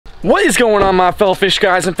What is going on, my fellow fish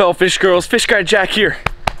guys and fellow fish girls? Fish Guy Jack here,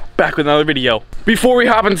 back with another video. Before we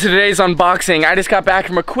hop into today's unboxing, I just got back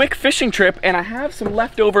from a quick fishing trip and I have some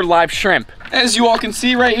leftover live shrimp. As you all can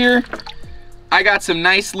see right here, I got some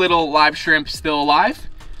nice little live shrimp still alive.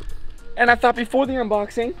 And I thought before the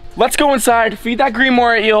unboxing, let's go inside, feed that green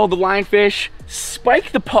moray eel, the lionfish,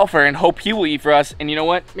 spike the puffer, and hope he will eat for us. And you know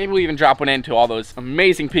what? Maybe we'll even drop one into all those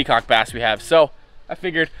amazing peacock bass we have. So I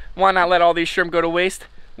figured, why not let all these shrimp go to waste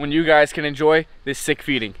when you guys can enjoy this sick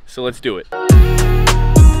feeding? So let's do it.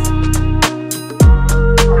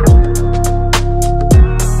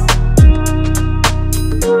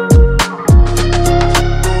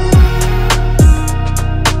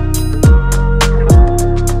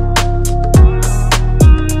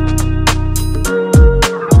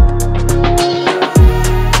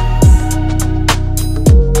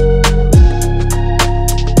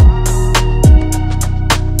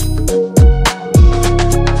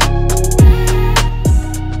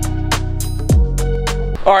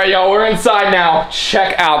 All right, y'all, we're inside now.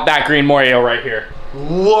 Check out that green moray eel right here.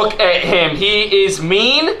 Look at him. He is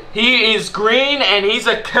mean, he is green, and he's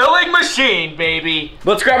a killing machine, baby.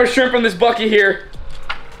 Let's grab a shrimp from this bucket here.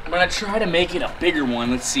 I'm gonna try to make it a bigger one.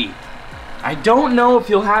 Let's see. I don't know if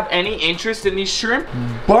you'll have any interest in these shrimp,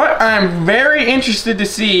 but I'm very interested to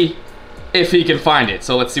see if he can find it.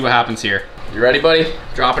 So let's see what happens here. You ready, buddy?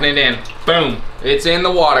 Dropping it in. Boom. It's in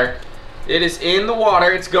the water. It is in the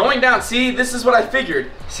water. It's going down. See, this is what I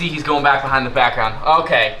figured. See, he's going back behind the background.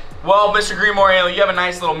 Okay. Well, Mr. Green Moray Eel, you have a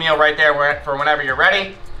nice little meal right there for whenever you're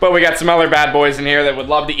ready. But we got some other bad boys in here that would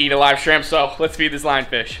love to eat a live shrimp, so let's feed this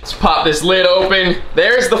lionfish. Let's pop this lid open.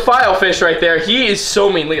 There's the filefish right there. He is so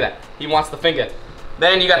mean. Look at that. He wants the finger.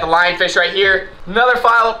 Then you got the lionfish right here. Another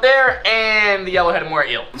file up there, and the yellow-headed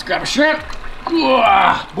moray eel. Let's grab a shrimp.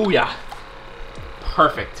 Booyah.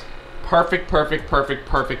 Perfect. Perfect, perfect, perfect,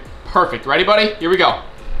 perfect. Perfect. Ready, buddy? Here we go.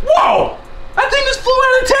 Whoa! That thing just flew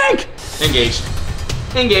out of the tank! Engaged.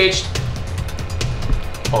 Engaged.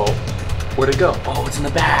 Oh, where'd it go? Oh, it's in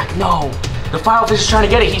the back. No. The filefish is trying to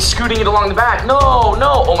get it. He's scooting it along the back. No,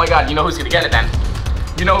 no. Oh my God, you know who's gonna get it then?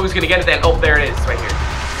 You know who's gonna get it then? Oh, there it is, right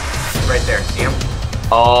here. Right there. See him?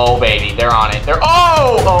 Oh, baby, they're on it.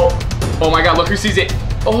 Oh my God, look who sees it.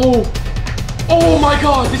 Oh my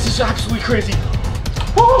God, this is absolutely crazy.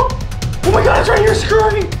 Oh my God, it's right here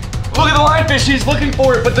screwing. Look at the lionfish, he's looking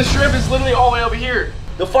for it, but the shrimp is literally all the way over here.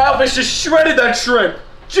 The filefish just shredded that shrimp.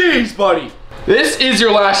 Jeez, buddy. This is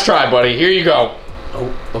your last try, buddy. Here you go.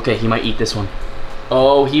 Oh, okay, he might eat this one.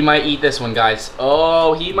 Oh, he might eat this one, guys.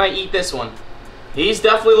 Oh, he might eat this one. He's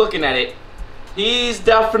definitely looking at it. He's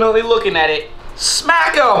definitely looking at it.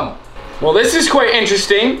 Smack him! Well, this is quite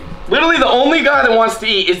interesting. Literally the only guy that wants to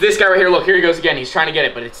eat is this guy right here. Look, here he goes again. He's trying to get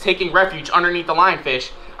it, but it's taking refuge underneath the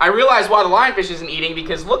lionfish. I realize why the lionfish isn't eating,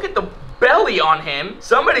 because look at the belly on him.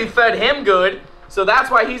 Somebody fed him good, so that's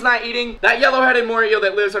why he's not eating. That yellow-headed moray eel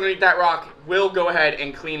that lives underneath that rock will go ahead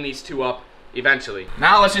and clean these two up eventually.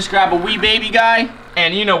 Now let's just grab a wee baby guy,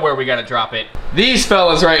 and you know where we gotta drop it. These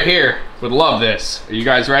fellas right here would love this. Are you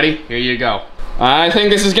guys ready? Here you go. I think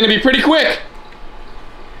this is gonna be pretty quick.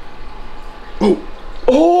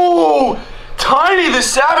 Oh, Tiny the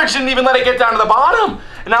Savage didn't even let it get down to the bottom.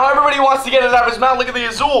 And now everybody wants to get it out of his mouth. Look at the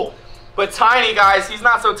azul. But Tiny, guys, he's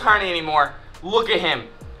not so tiny anymore. Look at him.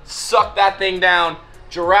 Suck that thing down.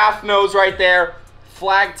 Giraffe nose right there.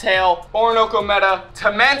 Flagtail, Orinoco meta,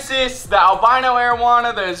 Tamensis, the albino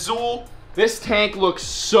arowana, the azul. This tank looks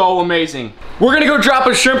so amazing. We're gonna go drop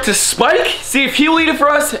a shrimp to Spike, see if he'll eat it for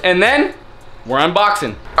us, and then we're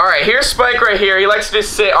unboxing. All right, here's Spike right here. He likes to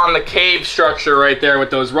just sit on the cave structure right there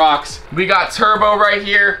with those rocks. We got Turbo right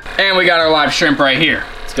here, and we got our live shrimp right here.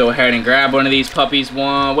 Let's go ahead and grab one of these puppies.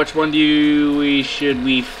 Which one should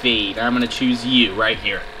we feed? I'm gonna choose you right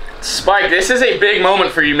here. Spike, this is a big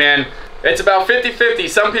moment for you, man. It's about 50-50.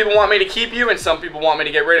 Some people want me to keep you, and some people want me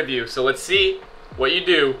to get rid of you. So let's see what you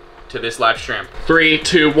do to this live shrimp. 3,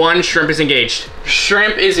 2, 1, shrimp is engaged.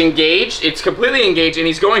 Shrimp is engaged. It's completely engaged, and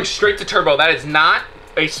he's going straight to Turbo. That is not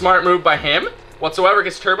a smart move by him whatsoever,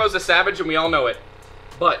 because Turbo's a savage, and we all know it.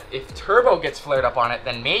 But if Turbo gets flared up on it,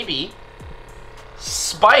 then maybe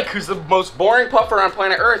Spike, who's the most boring puffer on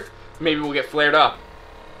planet Earth, maybe will get flared up.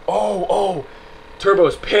 Oh,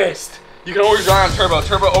 Turbo's pissed. You can always rely on Turbo.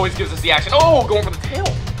 Turbo always gives us the action. Oh, going for the tail.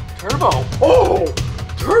 Turbo. Oh,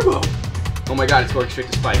 Turbo. Oh my God, it's going straight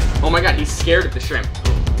to Spike. Oh my God, he's scared of the shrimp.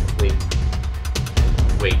 Oh,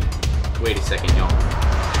 wait a second, y'all.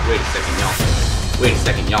 Wait a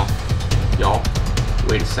second, y'all.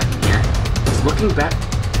 Wait a second here. He's looking back.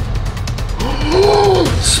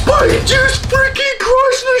 Spike just freaking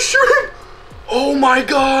crushed the shrimp. Oh my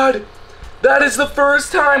God. That is the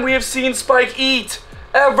first time we have seen Spike eat,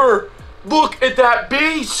 ever. Look at that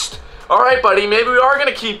beast. All right, buddy, maybe we are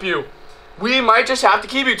gonna keep you. We might just have to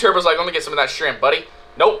keep you. Turbo's like, let me get some of that shrimp, buddy.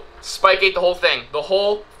 Nope, Spike ate the whole thing, the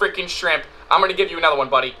whole freaking shrimp. I'm gonna give you another one,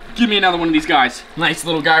 buddy. Give me another one of these guys. Nice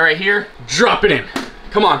little guy right here. Drop it in.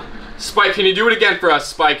 Come on. Spike, can you do it again for us,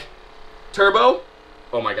 Spike? Turbo?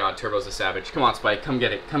 Oh my God, Turbo's a savage. Come on, Spike, come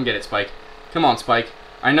get it. Come get it, Spike. Come on, Spike.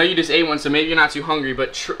 I know you just ate one, so maybe you're not too hungry, but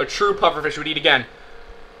a true pufferfish would eat again.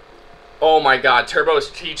 Oh my God, Turbo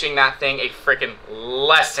is teaching that thing a freaking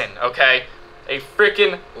lesson, okay? A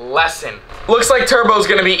freaking lesson. Looks like Turbo's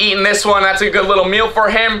gonna be eating this one. That's a good little meal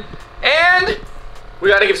for him. And we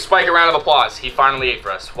gotta give Spike a round of applause. He finally ate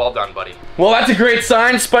for us. Well done, buddy. Well, that's a great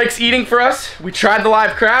sign. Spike's eating for us. We tried the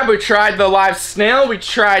live crab, we tried the live snail, we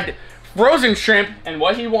tried frozen shrimp, and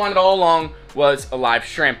what he wanted all along was a live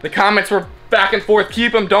shrimp. The comments were back and forth,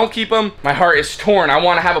 keep him, don't keep him. My heart is torn. I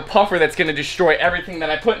wanna have a puffer that's gonna destroy everything that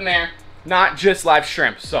I put in there, not just live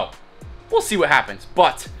shrimp. So, we'll see what happens.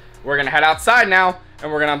 But we're gonna head outside now,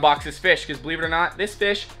 and we're gonna unbox this fish, because believe it or not, this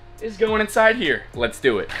fish is going inside here. Let's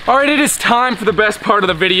do it. All right, it is time for the best part of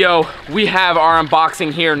the video. We have our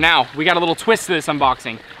unboxing here. Now, we got a little twist to this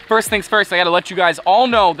unboxing. First things first, I gotta let you guys all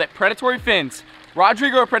know that Predatory Fins,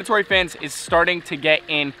 Rodrigo of Predatory Fins, is starting to get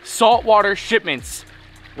in saltwater shipments.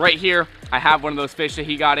 Right here, I have one of those fish that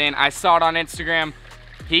he got in. I saw it on Instagram.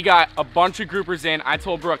 He got a bunch of groupers in. I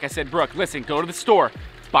told Brooke, I said, Brooke, listen, go to the store,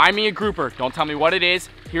 buy me a grouper. Don't tell me what it is.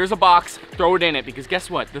 Here's a box, throw it in it, because guess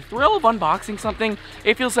what? The thrill of unboxing something,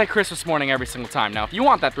 it feels like Christmas morning every single time. Now, if you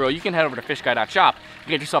want that thrill, you can head over to fishguy.shop and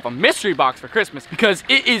get yourself a mystery box for Christmas, because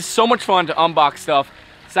it is so much fun to unbox stuff.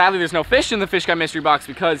 Sadly, there's no fish in the Fish Guy mystery box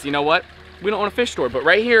because, you know what? We don't own a fish store, but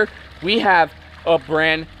right here, we have a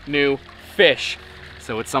brand new fish.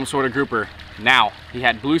 So it's some sort of grouper. Now, he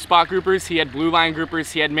had blue spot groupers, he had blue line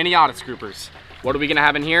groupers, he had mini-otis groupers. What are we gonna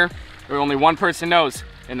have in here? There only one person knows,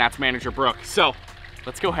 and that's Manager Brooke. So,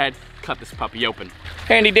 let's go ahead, cut this puppy open.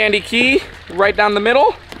 Handy dandy key, right down the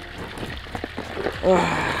middle.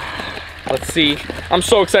 Let's see. I'm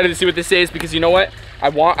so excited to see what this is, because you know what?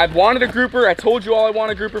 I've wanted a grouper. I told you all I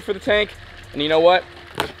want a grouper for the tank. And you know what?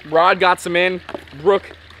 Rod got some in.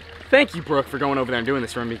 Brooke, thank you, Brooke, for going over there and doing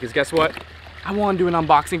this for me, because guess what? I want to do an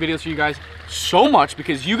unboxing videos for you guys so much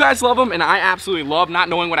because you guys love them, and I absolutely love not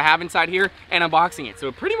knowing what I have inside here and unboxing it.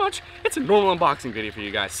 So pretty much, it's a normal unboxing video for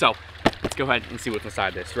you guys. So let's go ahead and see what's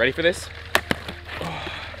inside this. Ready for this?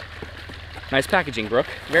 Oh, nice packaging, Brooke.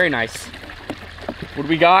 Very nice. What do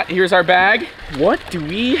we got? Here's our bag. What do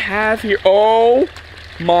we have here? Oh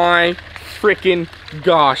my freaking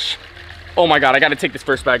gosh. Oh my God, I gotta take this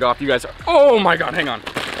first bag off. You guys are, oh my God, hang on.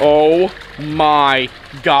 Oh my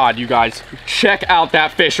God, you guys. Check out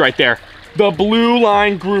that fish right there. The blue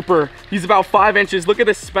line grouper. He's about 5 inches. Look at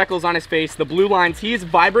the speckles on his face. The blue lines, he is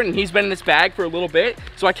vibrant, and he's been in this bag for a little bit.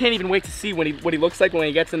 So I can't even wait to see what he looks like when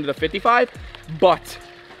he gets into the 55. But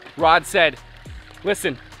Rod said,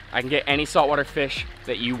 listen, I can get any saltwater fish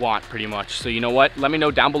that you want, pretty much. So you know what? Let me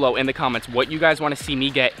know down below in the comments what you guys want to see me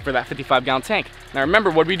get for that 55-gallon tank. Now remember,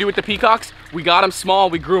 what did we do with the peacocks? We got them small,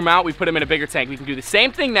 we grew them out, we put them in a bigger tank. We can do the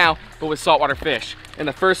same thing now, but with saltwater fish. And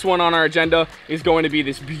the first one on our agenda is going to be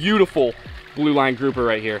this beautiful blue line grouper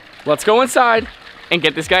right here. Let's go inside and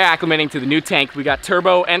get this guy acclimating to the new tank. We got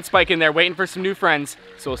Turbo and Spike in there waiting for some new friends.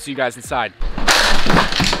 So we'll see you guys inside.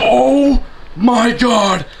 Oh my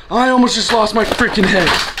God, I almost just lost my freaking head.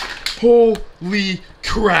 Holy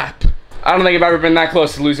crap. I don't think I've ever been that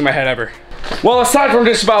close to losing my head ever. Well, aside from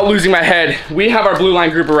just about losing my head, we have our blue line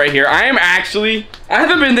grouper right here. I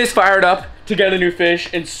haven't been this fired up to get a new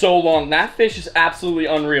fish in so long. That fish is absolutely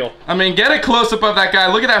unreal. I mean, get a close up of that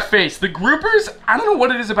guy. Look at that face. The groupers, I don't know what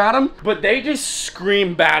it is about them, but they just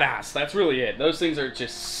scream badass. That's really it. Those things are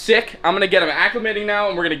just sick. I'm gonna get him acclimating now,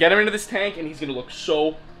 and we're gonna get him into this tank, and he's gonna look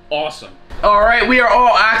so awesome. All right, we are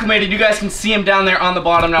all acclimated. You guys can see him down there on the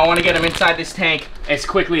bottom. Now I want to get him inside this tank as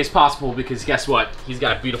quickly as possible because guess what? He's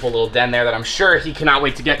got a beautiful little den there that I'm sure he cannot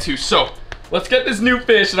wait to get to. So let's get this new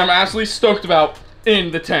fish that I'm absolutely stoked about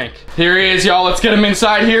in the tank. Here he is, y'all. Let's get him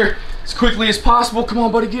inside here as quickly as possible. Come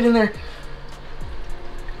on, buddy, get in there.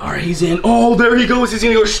 All right, he's in. Oh, there he goes. He's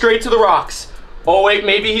gonna go straight to the rocks. Oh wait,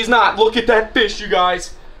 maybe he's not. Look at that fish, you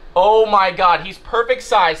guys. Oh my God, he's perfect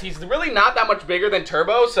size. He's really not that much bigger than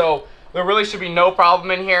Turbo, so there really should be no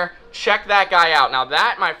problem in here. Check that guy out. Now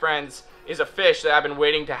that, my friends, is a fish that I've been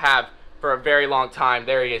waiting to have for a very long time.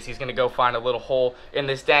 There he is. He's gonna go find a little hole in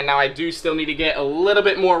this den. Now I do still need to get a little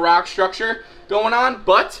bit more rock structure going on,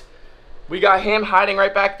 but we got him hiding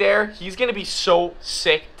right back there. He's gonna be so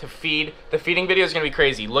sick to feed. The feeding video is gonna be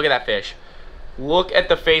crazy. Look at that fish. Look at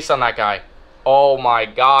the face on that guy. Oh my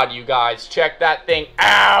God, you guys, check that thing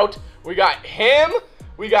out. We got him,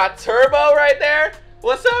 we got Turbo right there.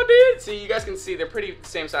 What's up, dude? See, you guys can see they're pretty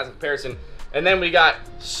same size in comparison. And then we got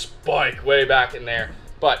Spike way back in there.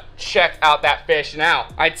 But check out that fish now.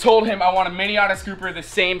 I told him I want a mini Otis grouper the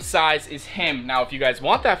same size as him. Now, if you guys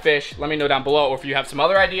want that fish, let me know down below. Or if you have some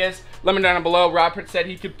other ideas, let me know down below. Robert said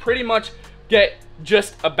he could pretty much get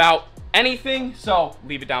just about anything, so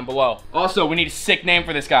leave it down below. Also, we need a sick name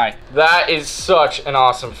for this guy. That is such an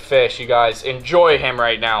awesome fish, you guys. Enjoy him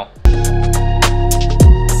right now.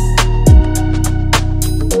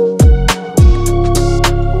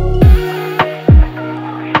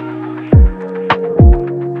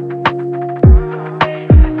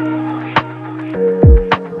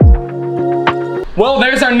 Well,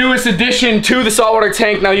 there's our newest addition to the saltwater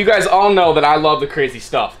tank. Now, you guys all know that I love the crazy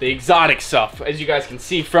stuff, the exotic stuff, as you guys can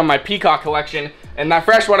see from my peacock collection and that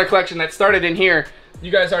freshwater collection that started in here.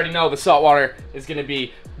 You guys already know the saltwater is gonna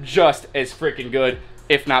be just as freaking good,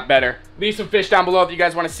 if not better. Leave some fish down below that you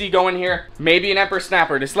guys wanna see go in here. Maybe an emperor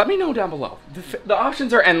snapper, just let me know down below. The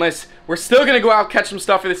options are endless. We're still gonna go out, catch some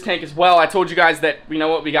stuff for this tank as well. I told you guys that, you know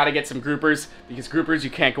what, we gotta get some groupers, because groupers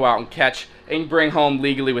you can't go out and catch and bring home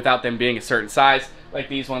legally without them being a certain size. Like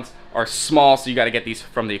these ones are small, so you gotta get these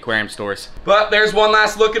from the aquarium stores. But there's one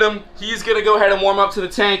last look at him. He's gonna go ahead and warm up to the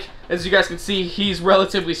tank. As you guys can see, he's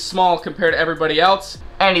relatively small compared to everybody else,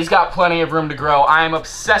 and he's got plenty of room to grow. I am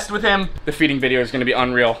obsessed with him. The feeding video is gonna be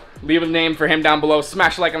unreal. Leave a name for him down below.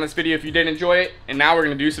 Smash a like on this video if you did enjoy it. And now we're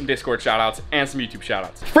gonna do some Discord shoutouts and some YouTube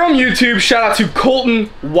shoutouts. From YouTube, shout out to Colton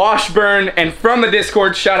Washburn, and from the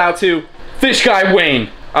Discord, shout out to Fish Guy Wayne.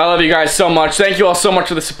 I love you guys so much. Thank you all so much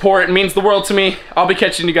for the support. It means the world to me. I'll be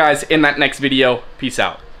catching you guys in that next video. Peace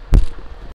out.